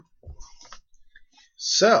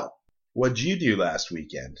So, what'd you do last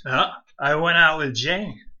weekend? I went out with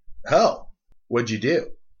Jane. Oh, what'd you do?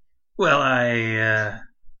 Well, I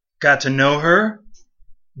got to know her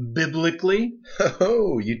biblically.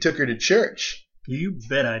 Oh, you took her to church. You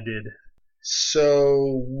bet I did.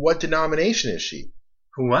 So, what denomination is she?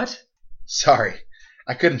 What? Sorry,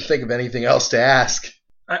 I couldn't think of anything else to ask.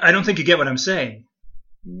 I don't think you get what I'm saying.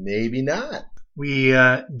 Maybe not. We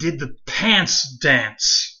did the pants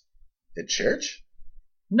dance. At church?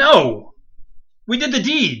 No! We did the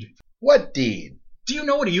deed. What deed? Do you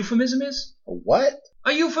know what a euphemism is? A what?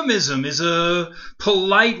 A euphemism is a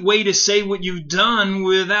polite way to say what you've done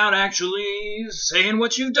without actually saying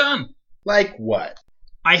what you've done. Like what?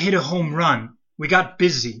 I hit a home run. We got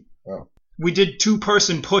busy. Oh. We did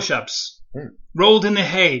 2-person push-ups. Rolled in the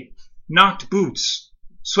hay. Knocked boots.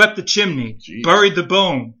 Swept the chimney. Jeez. Buried the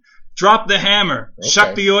bone. Dropped the hammer. Okay.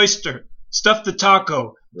 Shucked the oyster. Stuffed the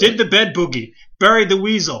taco. Did the bed boogie. Buried the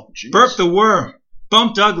weasel. Jeez. Burped the worm.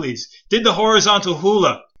 Bumped uglies. Did the horizontal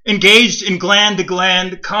hula. Engaged in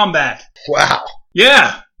gland-to-gland combat. Wow.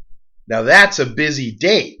 Yeah. Now that's a busy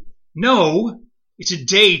date. No, it's a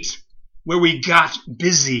date where we got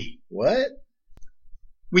busy. What?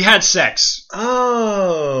 We had sex.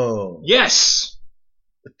 Oh. Yes.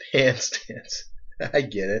 The pants dance. I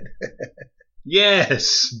get it.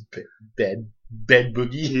 Yes. Bed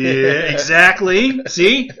boogie. Yeah, exactly.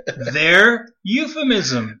 See? They're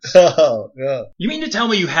euphemisms. Oh, yeah. You mean to tell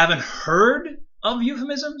me you haven't heard of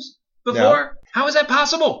euphemisms before? No. How is that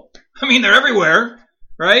possible? I mean, they're everywhere,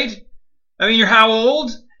 right? I mean, you're how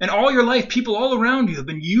old? And all your life, people all around you have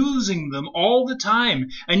been using them all the time,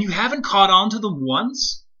 and you haven't caught on to them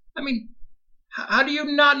once? I mean, how do you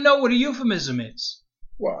not know what a euphemism is?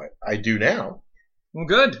 Well, I do now. Well,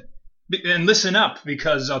 good. And listen up,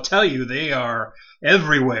 because I'll tell you, they are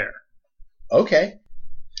everywhere. Okay.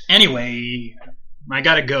 Anyway, I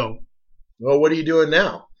gotta go. Well, what are you doing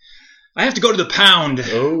now? I have to go to the pound.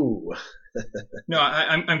 Oh. No,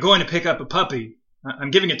 I'm going to pick up a puppy.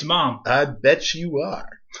 I'm giving it to Mom. I bet you are.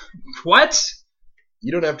 What?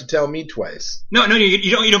 You don't have to tell me twice. No,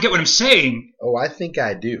 you don't get what I'm saying. Oh, I think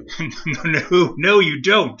I do. No, you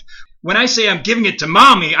don't. When I say I'm giving it to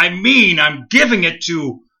Mommy, I mean I'm giving it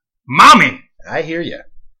to Mommy. I hear you.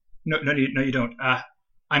 No, you don't.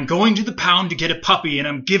 I'm going to the pound to get a puppy, and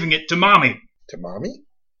I'm giving it to Mommy. To Mommy?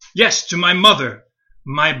 Yes, to my mother.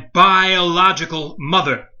 My biological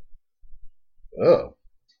mother. Oh.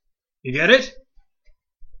 You get it?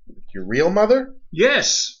 Your real mother?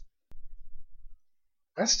 Yes.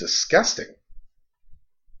 That's disgusting.